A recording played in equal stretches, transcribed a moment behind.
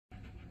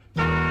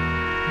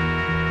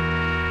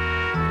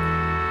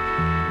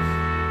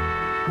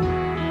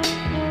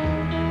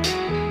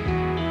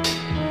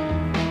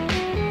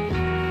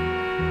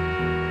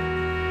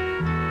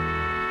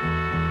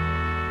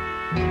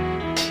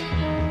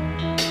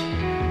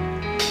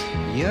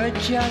You're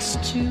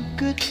just too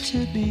good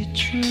to be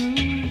true.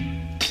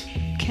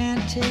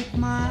 Can't take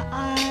my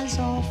eyes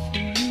off of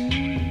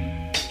you.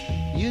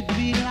 You'd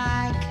be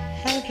like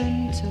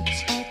heaven to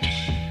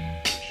touch.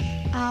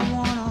 I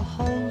wanna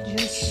hold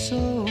you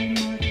so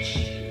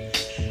much.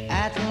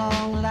 At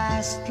long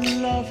last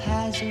love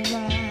has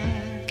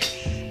arrived,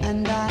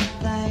 and I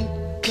thank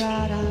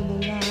God I'm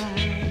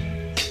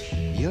alive.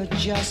 You're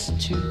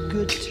just too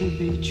good to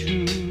be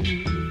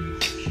true.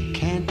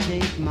 Can't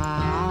take my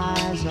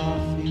eyes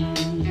off you.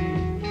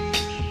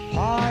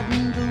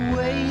 Pardon the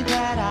way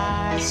that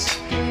I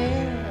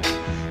stare.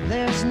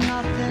 There's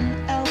nothing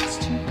else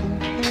to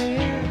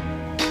compare.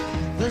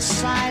 The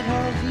sight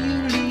of you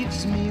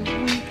leaves me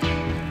weak.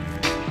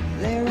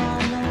 There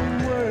are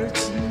no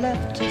words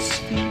left to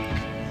speak.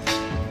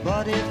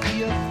 But if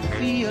you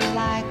feel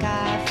like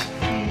I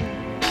feel,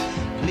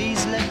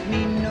 please let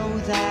me know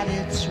that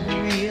it's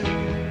real.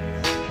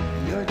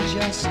 You're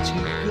just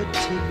too good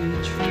to be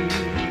true.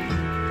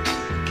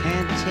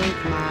 Can't take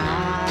my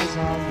eyes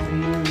off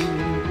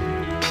you.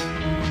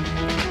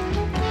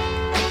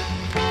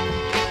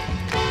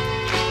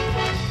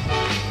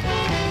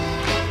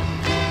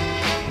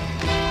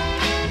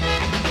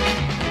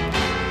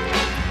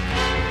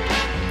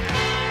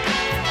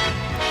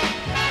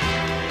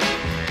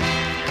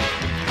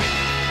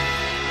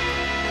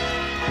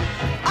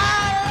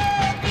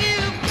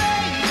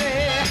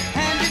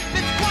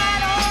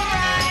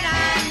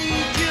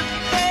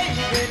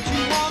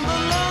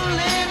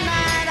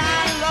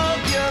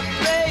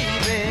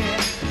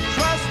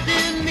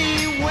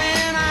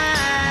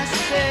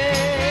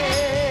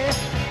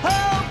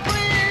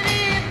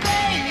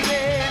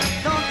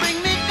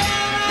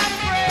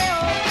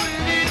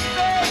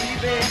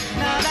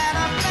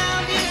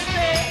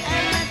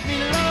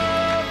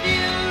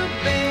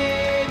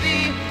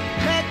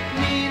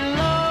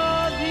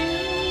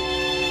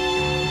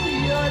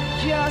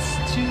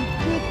 Just too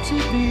good to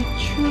be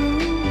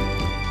true.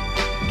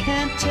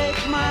 Can't take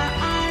my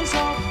eyes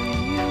off of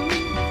you.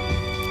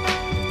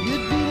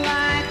 You'd be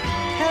like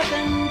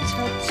heaven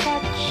to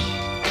touch.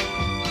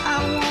 I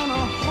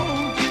wanna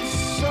hold you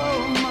so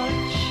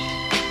much.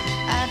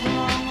 At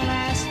long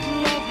last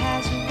love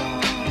has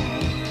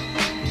arrived,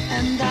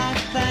 and I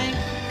thank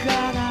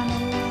God I'm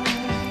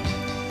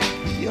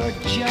alive. You're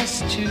just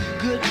too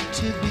good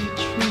to be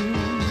true.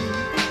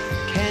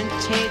 Can't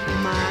take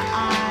my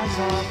eyes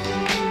off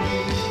you.